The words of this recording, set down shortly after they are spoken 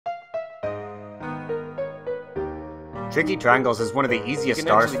Tricky triangles is one of the easiest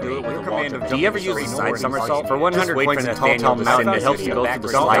stars for me. Do you ever use a side somersault? For 100 points in a tall mountain, it helps you go through the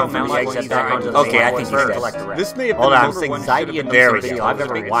slide from the exit back onto the Okay, I think he's dead. This may have Hold on, anxiety in there we go. I've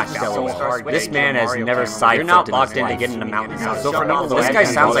never watched that so hard. This man has never side You're not locked into getting a mountain. So for now, this guy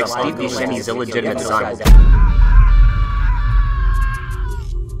sounds like Steve Buscemi's illegitimate son.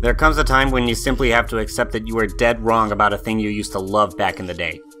 There comes a time when you simply have to accept that you were dead wrong about a thing you used to love back in the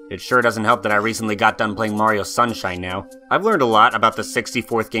day. It sure doesn't help that I recently got done playing Mario Sunshine now. I've learned a lot about the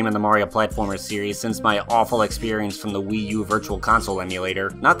 64th game in the Mario platformer series since my awful experience from the Wii U Virtual Console emulator,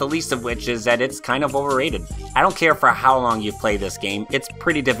 not the least of which is that it's kind of overrated. I don't care for how long you've played this game, it's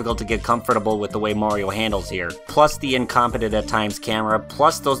pretty difficult to get comfortable with the way Mario handles here. Plus the incompetent at times camera,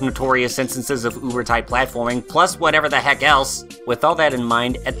 plus those notorious instances of Uber-type platforming, plus whatever the heck else. With all that in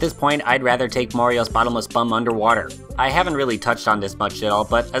mind, at this point I'd rather take Mario's bottomless bum underwater. I haven't really touched on this much at all,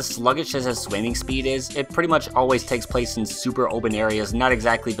 but as sluggish as his swimming speed is, it pretty much always takes place in super open areas not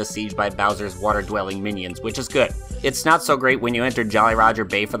exactly besieged by Bowser's water-dwelling minions, which is good. It's not so great when you enter Jolly Roger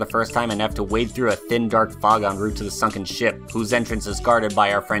Bay for the first time and have to wade through a thin dark fog en route to the sunken ship, whose entrance is guarded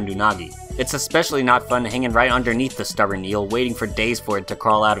by our friend Unagi. It's especially not fun hanging right underneath the stubborn eel, waiting for days for it to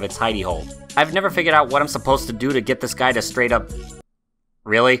crawl out of its hidey hole. I've never figured out what I'm supposed to do to get this guy to straight up...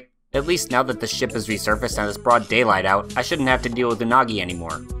 Really? At least now that the ship is resurfaced and it's broad daylight out, I shouldn't have to deal with Unagi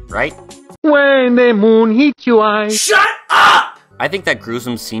anymore, right? When the moon hits your eyes. Shut up! I think that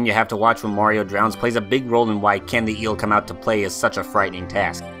gruesome scene you have to watch when Mario drowns plays a big role in why Can the Eel Come Out to Play is such a frightening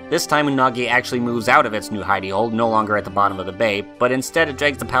task. This time Unagi actually moves out of its new hidey hole, no longer at the bottom of the bay, but instead it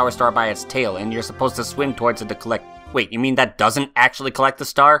drags the Power Star by its tail and you're supposed to swim towards it to collect... Wait, you mean that doesn't actually collect the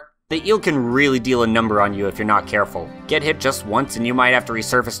star? The eel can really deal a number on you if you're not careful. Get hit just once and you might have to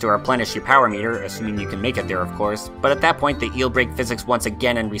resurface to replenish your power meter, assuming you can make it there of course, but at that point the eel breaks physics once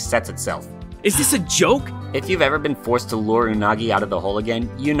again and resets itself. Is this a joke? If you've ever been forced to lure Unagi out of the hole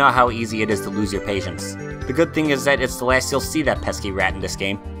again, you know how easy it is to lose your patience. The good thing is that it's the last you'll see that pesky rat in this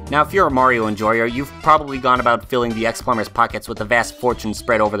game. Now if you're a Mario enjoyer, you've probably gone about filling the ex-plumber's pockets with a vast fortune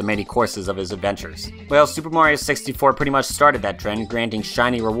spread over the many courses of his adventures. Well, Super Mario 64 pretty much started that trend, granting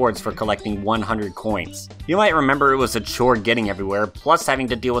shiny rewards for collecting 100 coins. You might remember it was a chore getting everywhere, plus having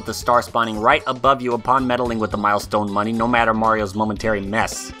to deal with the star spawning right above you upon meddling with the milestone money no matter Mario's momentary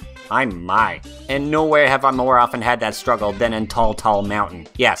mess. My. And nowhere have I more often had that struggle than in Tall Mountain.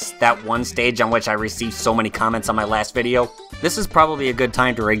 Yes, that one stage on which I received so many comments on my last video. This is probably a good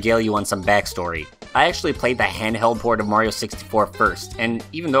time to regale you on some backstory. I actually played the handheld port of Mario 64 first, and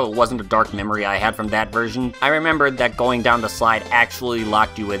even though it wasn't a dark memory I had from that version, I remembered that going down the slide actually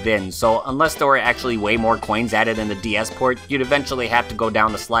locked you within, so unless there were actually way more coins added in the DS port, you'd eventually have to go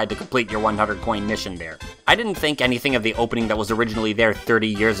down the slide to complete your 100 coin mission there. I didn't think anything of the opening that was originally there 30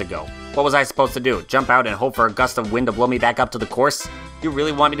 years ago. What was I supposed to do? Jump out and hope for a gust of wind to blow me back up to the course? You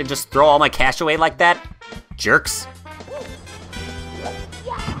really want me to just throw all my cash away like that? Jerks.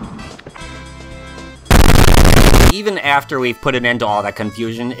 Even after we've put an end to all that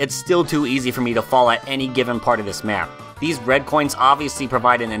confusion, it's still too easy for me to fall at any given part of this map. These red coins obviously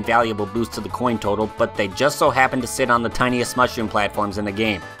provide an invaluable boost to the coin total, but they just so happen to sit on the tiniest mushroom platforms in the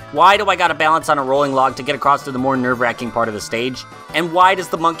game. Why do I gotta balance on a rolling log to get across to the more nerve-wracking part of the stage? And why does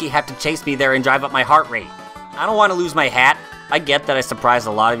the monkey have to chase me there and drive up my heart rate? I don't want to lose my hat. I get that I surprised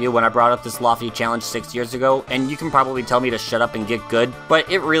a lot of you when I brought up this lofty challenge 6 years ago, and you can probably tell me to shut up and get good, but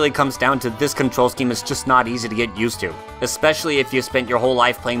it really comes down to this control scheme is just not easy to get used to, especially if you spent your whole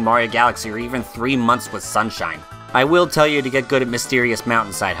life playing Mario Galaxy or even 3 months with Sunshine. I will tell you to get good at Mysterious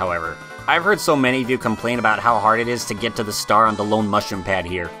Mountainside, however. I've heard so many of you complain about how hard it is to get to the star on the lone mushroom pad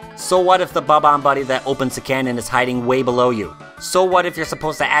here. So what if the Bob-omb buddy that opens the cannon is hiding way below you? So what if you're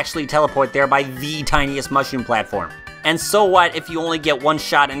supposed to actually teleport there by the tiniest mushroom platform? And so what if you only get one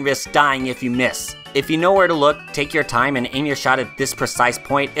shot and risk dying if you miss? If you know where to look, take your time and aim your shot at this precise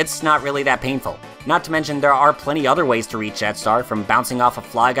point, it's not really that painful. Not to mention there are plenty other ways to reach that star, from bouncing off a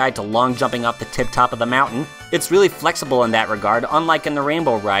fly guide to long jumping off the tip top of the mountain. It's really flexible in that regard, unlike in the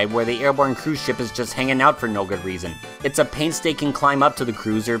Rainbow Ride where the airborne cruise ship is just hanging out for no good reason. It's a painstaking climb up to the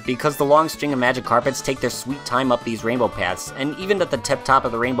cruiser because the long string of magic carpets take their sweet time up these rainbow paths, and even at the tip top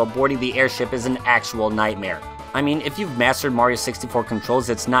of the rainbow, boarding the airship is an actual nightmare. I mean, if you've mastered Mario 64 controls,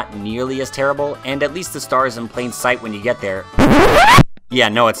 it's not nearly as terrible, and at least the star is in plain sight when you get there. Yeah,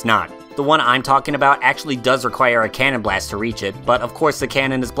 no, it's not. The one I'm talking about actually does require a cannon blast to reach it, but of course the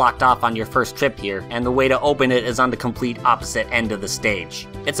cannon is blocked off on your first trip here, and the way to open it is on the complete opposite end of the stage.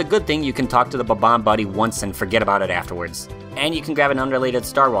 It's a good thing you can talk to the Bob-omb buddy once and forget about it afterwards. And you can grab an unrelated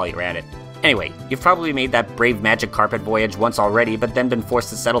star while you're at it. Anyway, you've probably made that brave magic carpet voyage once already, but then been forced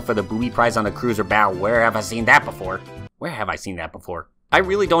to settle for the booby prize on the cruiser bow. Where have I seen that before? Where have I seen that before? I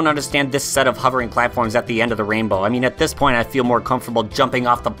really don't understand this set of hovering platforms at the end of the rainbow. I mean, at this point I feel more comfortable jumping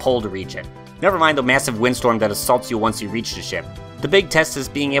off the pole to reach it. Never mind the massive windstorm that assaults you once you reach the ship. The big test is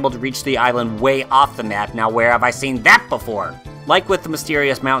being able to reach the island way off the map. Now where have I seen that before? Like with the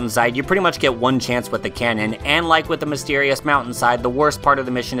mysterious mountainside, you pretty much get one chance with the cannon, and like with the mysterious mountainside, the worst part of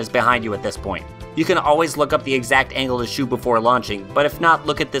the mission is behind you at this point. You can always look up the exact angle to shoot before launching, but if not,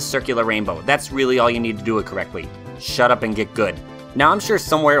 look at this circular rainbow. That's really all you need to do it correctly. Shut up and get good. Now I'm sure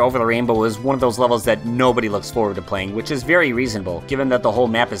somewhere over the rainbow is one of those levels that nobody looks forward to playing, which is very reasonable, given that the whole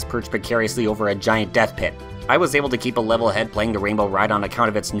map is perched precariously over a giant death pit. I was able to keep a level head playing the Rainbow Ride on account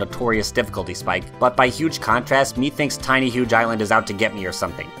of its notorious difficulty spike, but by huge contrast, me thinks Tiny Huge Island is out to get me or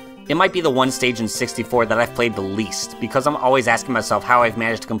something. It might be the one stage in 64 that I've played the least, because I'm always asking myself how I've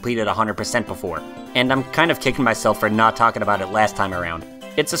managed to complete it 100% before, and I'm kind of kicking myself for not talking about it last time around.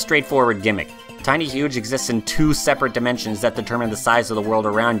 It's a straightforward gimmick. Tiny Huge exists in two separate dimensions that determine the size of the world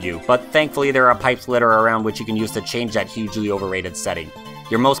around you, but thankfully there are pipes litter around which you can use to change that hugely overrated setting.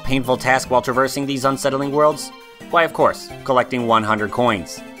 Your most painful task while traversing these unsettling worlds? Why, of course, collecting 100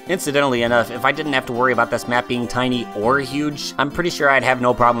 coins. Incidentally enough, if I didn't have to worry about this map being tiny or huge, I'm pretty sure I'd have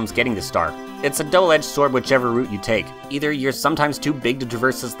no problems getting the star. It's a double-edged sword whichever route you take. Either you're sometimes too big to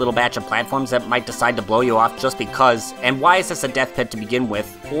traverse this little batch of platforms that might decide to blow you off just because, and why is this a death pit to begin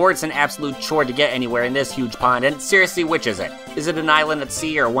with, or it's an absolute chore to get anywhere in this huge pond, and seriously, which is it? Is it an island at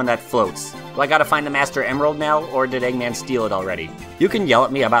sea or one that floats? Do I gotta find the Master Emerald now, or did Eggman steal it already? You can yell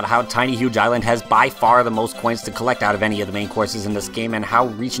at me about how Tiny Huge Island has by far the most coins to collect out of any of the main courses in this game and how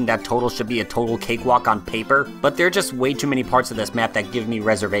reaching that total should be a total cakewalk on paper, but there are just way too many parts of this map that give me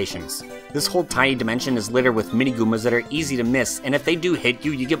reservations. This whole tiny dimension is littered with mini Goombas that are easy to miss, and if they do hit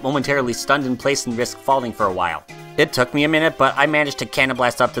you, you get momentarily stunned in place and risk falling for a while. It took me a minute, but I managed to cannon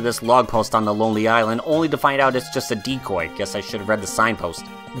blast up to this log post on the lonely island, only to find out it's just a decoy. Guess I should have read the signpost.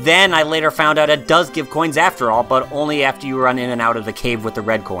 Then I later found out it does give coins after all, but only after you run in and out of the cave with the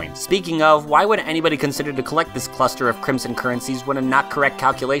red coins. Speaking of, why would anybody consider to collect this cluster of crimson currencies when a not correct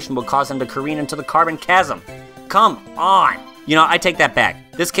calculation will cause them to careen into the carbon chasm? Come on! You know, I take that back.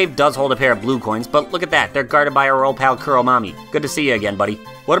 This cave does hold a pair of blue coins, but look at that, they're guarded by our old pal Kuromami. Good to see you again, buddy.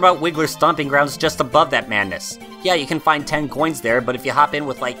 What about Wiggler's stomping grounds just above that madness? Yeah, you can find 10 coins there, but if you hop in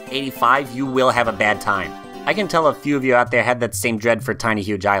with like 85, you will have a bad time. I can tell a few of you out there had that same dread for Tiny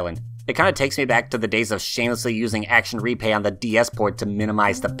Huge Island. It kinda takes me back to the days of shamelessly using Action Replay on the DS port to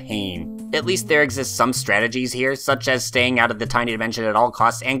minimize the pain. At least there exist some strategies here, such as staying out of the tiny dimension at all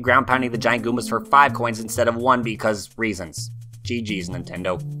costs and ground pounding the giant Goombas for 5 coins instead of 1 because reasons. GG's,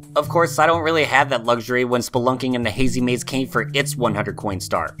 Nintendo. Of course, I don't really have that luxury when spelunking in the Hazy Maze came for its 100 coin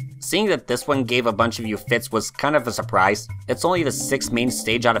star. Seeing that this one gave a bunch of you fits was kind of a surprise. It's only the 6th main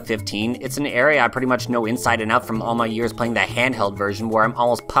stage out of 15, it's an area I pretty much know inside and out from all my years playing the handheld version where I'm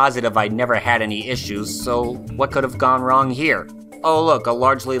almost positive I never had any issues, so what could have gone wrong here? Oh look, a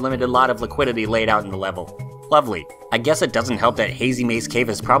largely limited lot of liquidity laid out in the level. Lovely. I guess it doesn't help that Hazy Maze Cave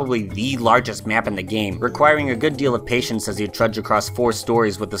is probably the largest map in the game, requiring a good deal of patience as you trudge across 4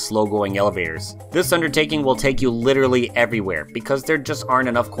 stories with the slow-going elevators. This undertaking will take you literally everywhere, because there just aren't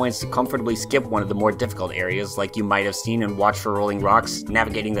enough coins to comfortably skip one of the more difficult areas like you might have seen in Watch for Rolling Rocks,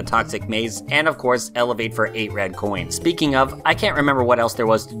 navigating the Toxic Maze, and of course, elevate for 8 red coins. Speaking of, I can't remember what else there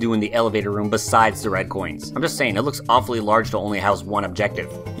was to do in the elevator room besides the red coins. I'm just saying, it looks awfully large to only house one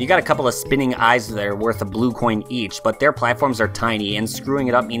objective. You got a couple of spinning eyes that are worth a blue coin each, but their platforms are tiny, and screwing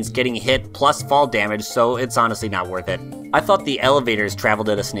it up means getting hit plus fall damage, so it's honestly not worth it. I thought the elevators traveled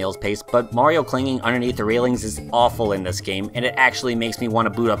at a snail's pace, but Mario clinging underneath the railings is awful in this game, and it actually makes me want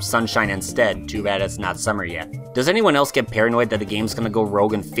to boot up Sunshine instead. Too bad it's not summer yet. Does anyone else get paranoid that the game's gonna go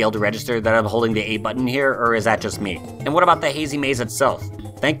rogue and fail to register that I'm holding the A button here, or is that just me? And what about the Hazy Maze itself?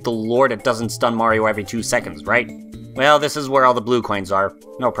 Thank the Lord it doesn't stun Mario every 2 seconds, right? Well, this is where all the blue coins are.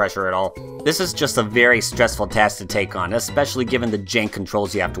 No pressure at all. This is just a very stressful task to take on, especially given the jank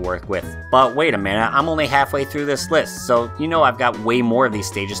controls you have to work with. But wait a minute, I'm only halfway through this list, so you know I've got way more of these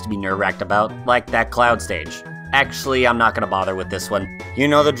stages to be nerve-wracked about, like that cloud stage. Actually, I'm not gonna bother with this one. You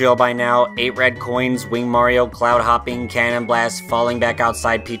know the drill by now, 8 red coins, Wing Mario, cloud hopping, cannon blast, falling back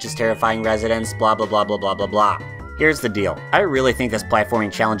outside Peach's terrifying residence, blah blah blah blah blah blah blah. Here's the deal. I really think this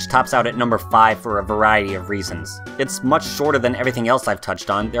platforming challenge tops out at number 5 for a variety of reasons. It's much shorter than everything else I've touched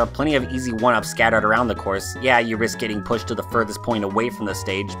on, there are plenty of easy 1-ups scattered around the course. Yeah, you risk getting pushed to the furthest point away from the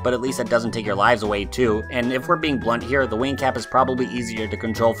stage, but at least it doesn't take your lives away too, and if we're being blunt here, the wing cap is probably easier to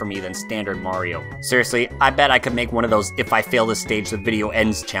control for me than standard Mario. Seriously, I bet I could make one of those if I fail this stage the video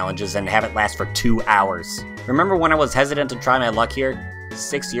ends challenges and have it last for 2 hours. Remember when I was hesitant to try my luck here?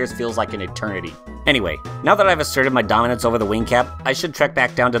 6 years feels like an eternity. Anyway, now that I've asserted my dominance over the wing cap, I should trek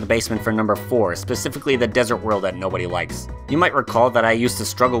back down to the basement for number 4, specifically the desert world that nobody likes. You might recall that I used to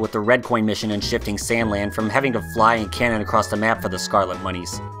struggle with the red coin mission in Shifting Sandland from having to fly and cannon across the map for the Scarlet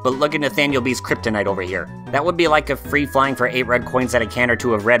Monies. But look at Nathaniel B's Kryptonite over here. That would be like if free flying for 8 red coins at a can or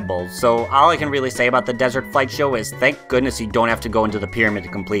 2 of Red Bull, so all I can really say about the Desert Flight Show is thank goodness you don't have to go into the pyramid to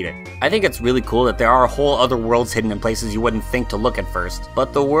complete it. I think it's really cool that there are whole other worlds hidden in places you wouldn't think to look at first,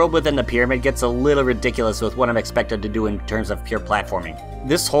 but the world within the pyramid gets a little ridiculous with what I'm expected to do in terms of pure platforming.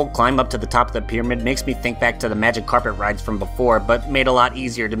 This whole climb up to the top of the pyramid makes me think back to the magic carpet rides from before, but made a lot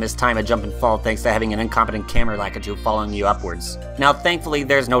easier to mistime a jump and fall thanks to having an incompetent camera lakitu following you upwards. Now thankfully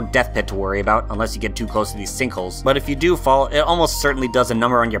there's no death pit to worry about unless you get too close to these sinkholes, but if you do fall, it almost certainly does a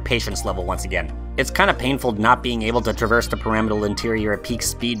number on your patience level once again. It's kinda painful not being able to traverse the pyramidal interior at peak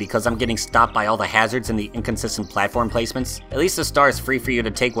speed because I'm getting stopped by all the hazards and the inconsistent platform placements. At least the star is free for you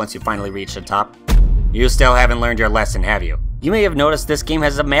to take once you finally reach the top. You still haven't learned your lesson, have you? You may have noticed this game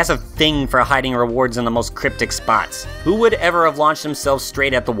has a massive thing for hiding rewards in the most cryptic spots. Who would ever have launched themselves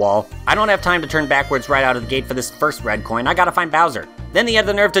straight at the wall? I don't have time to turn backwards right out of the gate for this first red coin, I gotta find Bowser. Then he had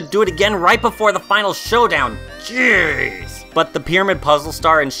the nerve to do it again right before the final showdown. Jeez! But the pyramid puzzle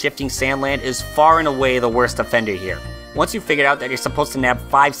star in Shifting Sandland is far and away the worst offender here. Once you've figured out that you're supposed to nab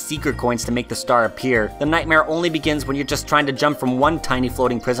 5 secret coins to make the star appear, the nightmare only begins when you're just trying to jump from one tiny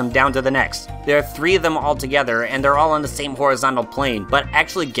floating prism down to the next. There are 3 of them all together, and they're all on the same horizontal plane, but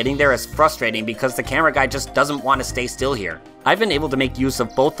actually getting there is frustrating because the camera guy just doesn't want to stay still here. I've been able to make use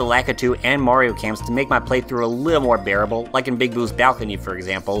of both the Lakitu and Mario cams to make my playthrough a little more bearable, like in Big Boo's balcony for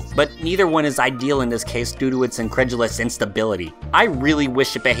example, but neither one is ideal in this case due to its incredulous instability. I really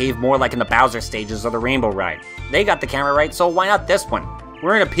wish it behaved more like in the Bowser stages or the Rainbow Ride. They got the camera right, so why not this one?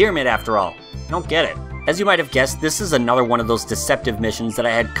 We're in a pyramid after all. I don't get it. As you might have guessed, this is another one of those deceptive missions that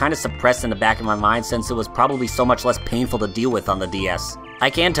I had kinda suppressed in the back of my mind since it was probably so much less painful to deal with on the DS. I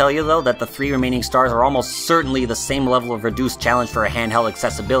can tell you though that the 3 remaining stars are almost certainly the same level of reduced challenge for a handheld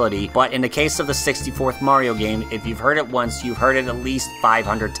accessibility, but in the case of the 64th Mario game, if you've heard it once, you've heard it at least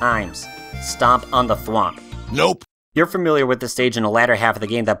 500 times. Stomp on the thwomp. Nope. You're familiar with the stage in the latter half of the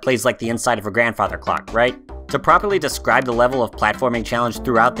game that plays like the inside of a grandfather clock, right? To properly describe the level of platforming challenge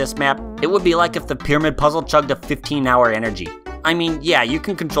throughout this map, it would be like if the pyramid puzzle chugged a 15-hour energy. I mean, yeah, you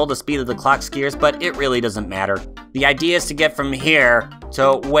can control the speed of the clock skiers, but it really doesn't matter. The idea is to get from here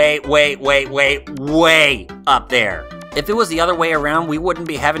to way up there. If it was the other way around, we wouldn't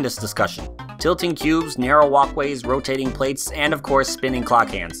be having this discussion. Tilting cubes, narrow walkways, rotating plates, and of course, spinning clock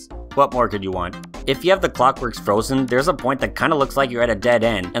hands. What more could you want? If you have the clockworks frozen, there's a point that kinda looks like you're at a dead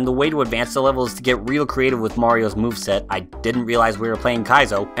end, and the way to advance the level is to get real creative with Mario's moveset. I didn't realize we were playing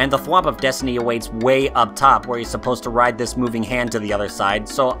Kaizo, and the Thwomp of Destiny awaits way up top where you're supposed to ride this moving hand to the other side,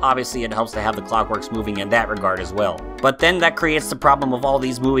 so obviously it helps to have the clockworks moving in that regard as well. But then that creates the problem of all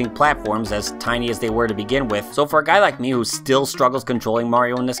these moving platforms, as tiny as they were to begin with, so for a guy like me who still struggles controlling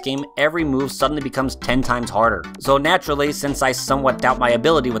Mario in this game, every move suddenly becomes 10 times harder. So naturally, since I somewhat doubt my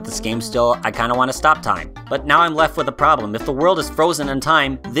ability with this game still, I kinda wanna stop time. But now I'm left with a problem. If the world is frozen in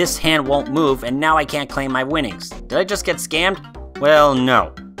time, this hand won't move, and now I can't claim my winnings. Did I just get scammed? Well,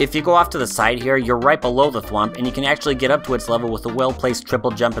 no. If you go off to the side here, you're right below the Thwomp, and you can actually get up to its level with a well-placed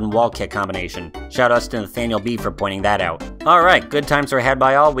triple jump and wall kick combination. Shoutouts to Nathaniel B for pointing that out. Alright, good times were had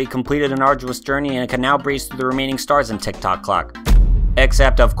by all, we completed an arduous journey and can now breeze through the remaining stars in Tick-Tock Clock.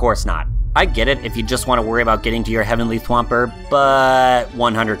 Except, of course not. I get it if you just want to worry about getting to your heavenly Thwomper, but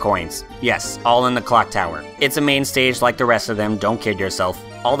 100 coins. Yes, all in the clock tower. It's a main stage like the rest of them, don't kid yourself.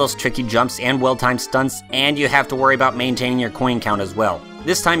 All those tricky jumps and well-timed stunts, and you have to worry about maintaining your coin count as well.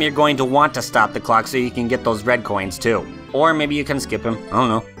 This time you're going to want to stop the clock so you can get those red coins too. Or maybe you can skip them, I don't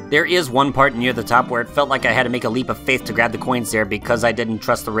know. There is one part near the top where it felt like I had to make a leap of faith to grab the coins there because I didn't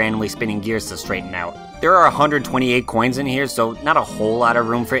trust the randomly spinning gears to straighten out. There are 128 coins in here, so not a whole lot of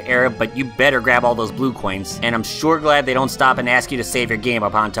room for error, but you better grab all those blue coins, and I'm sure glad they don't stop and ask you to save your game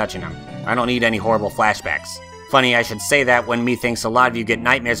upon touching them. I don't need any horrible flashbacks. Funny I should say that when methinks a lot of you get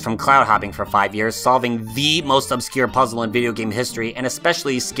nightmares from cloud hopping for 5 years, solving the most obscure puzzle in video game history, and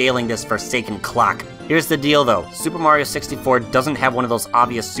especially scaling this forsaken clock. Here's the deal though, Super Mario 64 doesn't have one of those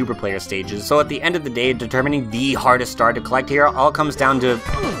obvious super player stages, so at the end of the day, determining the hardest star to collect here all comes down to...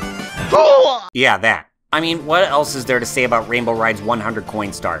 yeah, that. I mean, what else is there to say about Rainbow Ride's 100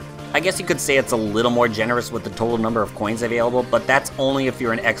 coin star? I guess you could say it's a little more generous with the total number of coins available, but that's only if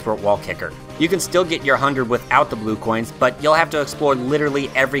you're an expert wall kicker. You can still get your 100 without the blue coins, but you'll have to explore literally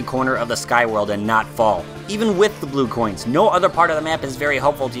every corner of the sky world and not fall. Even with the blue coins, no other part of the map is very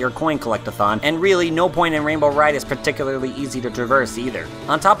helpful to your coin collectathon, and really, no point in Rainbow Ride is particularly easy to traverse either.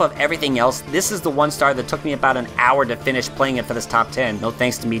 On top of everything else, this is the one star that took me about an hour to finish playing it for this top 10, no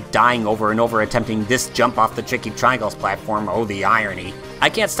thanks to me dying over and over attempting this jump off the tricky triangles platform. Oh, the irony. I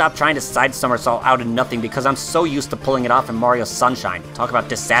can't stop trying to side somersault out of nothing because I'm so used to pulling it off in Mario Sunshine. Talk about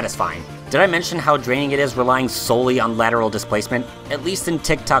dissatisfying. Did I mention how draining it is relying solely on lateral displacement? At least in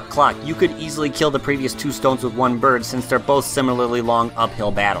Tick-Tock Clock, you could easily kill the previous 2 stones with 1 bird since they're both similarly long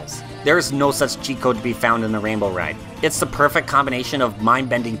uphill battles. There is no such cheat code to be found in the Rainbow Ride. It's the perfect combination of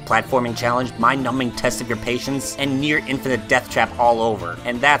mind-bending platforming challenge, mind-numbing test of your patience, and near infinite death trap all over,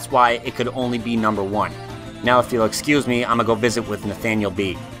 and that's why it could only be number 1. Now if you'll excuse me, I'm gonna go visit with Nathaniel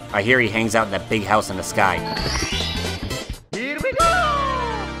B. I hear he hangs out in that big house in the sky. Here we go!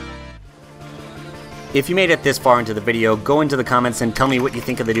 If you made it this far into the video, go into the comments and tell me what you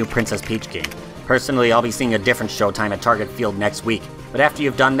think of the new Princess Peach game. Personally, I'll be seeing a different showtime at Target Field next week, but after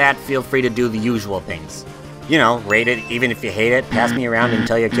you've done that, feel free to do the usual things. You know, rate it, even if you hate it, pass me around and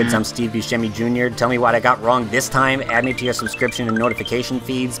tell your kids I'm Steve Buscemi Jr., tell me what I got wrong this time, add me to your subscription and notification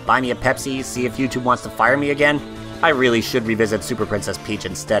feeds, buy me a Pepsi, see if YouTube wants to fire me again. I really should revisit Super Princess Peach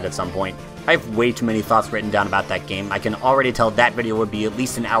instead at some point. I have way too many thoughts written down about that game. I can already tell that video would be at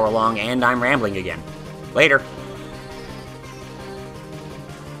least an hour long, and I'm rambling again. Later.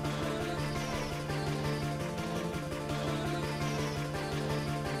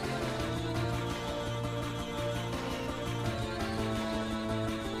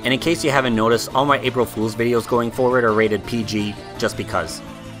 And in case you haven't noticed, all my April Fool's videos going forward are rated PG just because.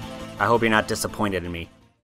 I hope you're not disappointed in me.